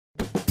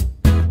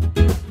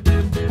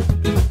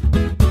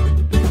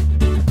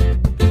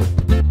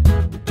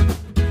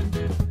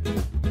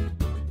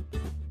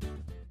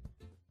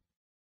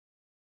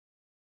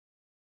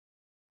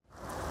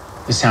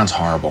sounds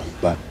horrible,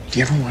 but do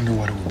you ever wonder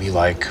what it would be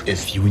like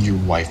if you and your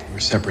wife were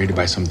separated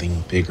by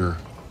something bigger?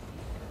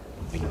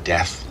 Like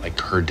death, like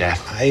her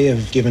death? I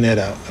have given it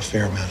a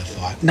fair amount of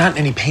thought. Not in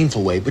any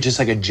painful way, but just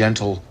like a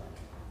gentle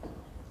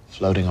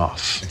floating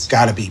off. It's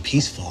gotta be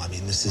peaceful. I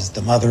mean, this is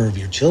the mother of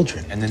your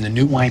children. And then the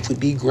new wife would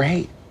be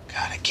great.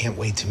 God, I can't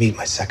wait to meet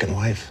my second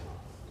wife.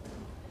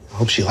 I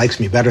hope she likes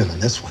me better than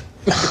this one.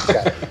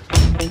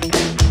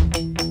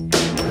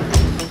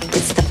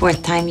 It's the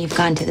fourth time you've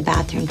gone to the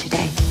bathroom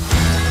today.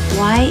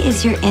 Why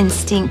is your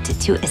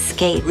instinct to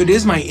escape? It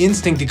is my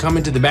instinct to come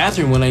into the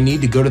bathroom when I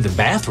need to go to the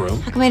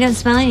bathroom. How come I don't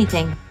smell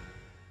anything?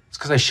 It's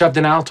because I shoved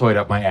an Altoid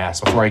up my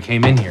ass before I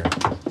came in here.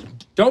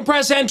 Don't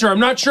press enter. I'm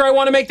not sure I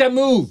want to make that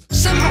move.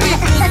 Stop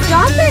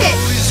it!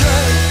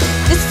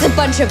 This is a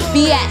bunch of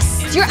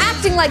BS. You're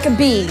acting like a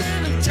bee.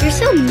 You're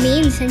so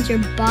mean since your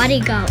body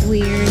got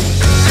weird.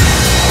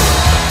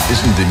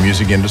 Isn't the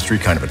music industry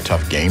kind of a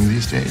tough game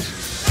these days?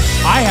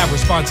 I have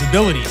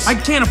responsibilities. I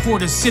can't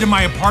afford to sit in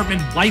my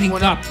apartment, lighting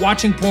one up,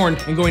 watching porn,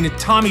 and going to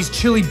Tommy's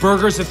Chili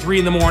Burgers at 3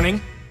 in the morning.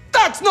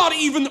 That's not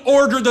even the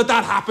order that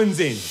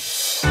happens in.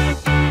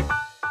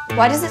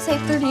 Why does it say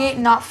 38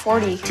 and not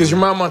 40? Because your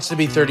mom wants to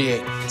be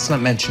 38. Let's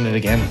not mention it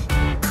again.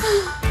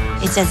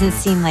 It doesn't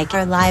seem like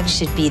our lives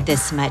should be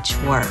this much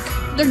work.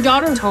 Their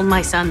daughter told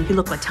my son he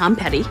looked like Tom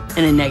Petty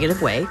in a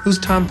negative way. Who's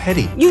Tom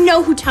Petty? You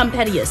know who Tom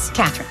Petty is.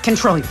 Catherine,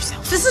 control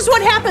yourself. This is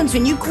what happens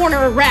when you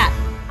corner a rat.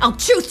 I'll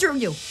chew through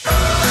you.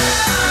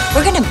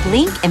 We're gonna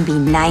blink and be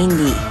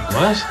 90.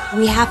 What?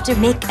 We have to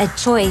make a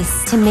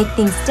choice to make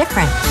things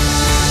different.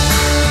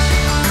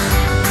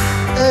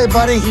 Hey,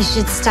 buddy. You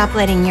should stop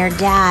letting your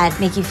dad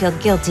make you feel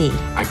guilty.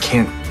 I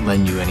can't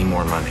lend you any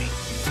more money.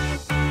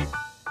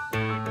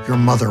 Your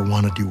mother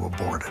wanted you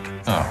aborted.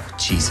 Oh,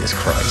 Jesus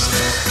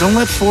Christ. Don't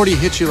let 40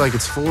 hit you like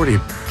it's 40.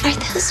 Are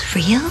those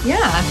real?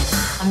 Yeah,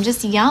 I'm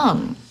just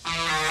young.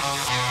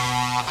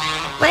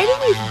 Why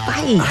didn't you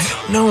fight? I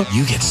don't know.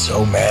 You get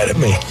so mad at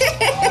me.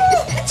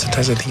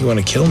 Sometimes I think you want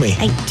to kill me.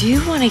 I do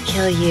want to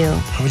kill you.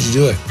 How would you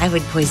do it? I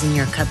would poison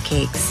your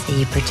cupcakes that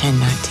you pretend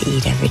not to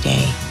eat every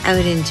day. I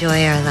would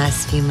enjoy our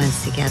last few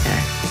months together,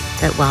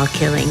 but while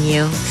killing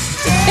you.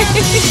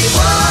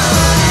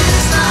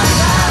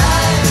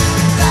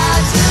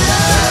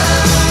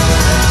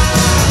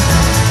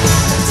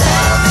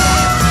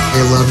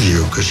 They love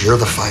you because you're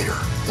the fighter.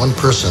 One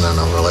person in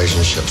a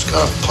relationship's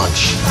got a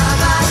punch.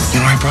 You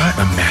know, I brought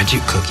a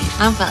magic cookie.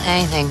 I don't feel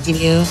anything. Do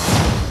you?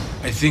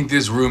 I think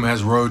this room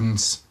has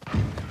rodents.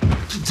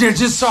 I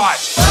just saw it.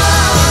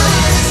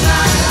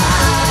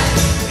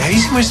 Have you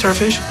seen my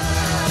starfish?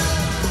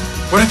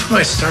 Where'd I put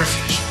my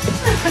starfish?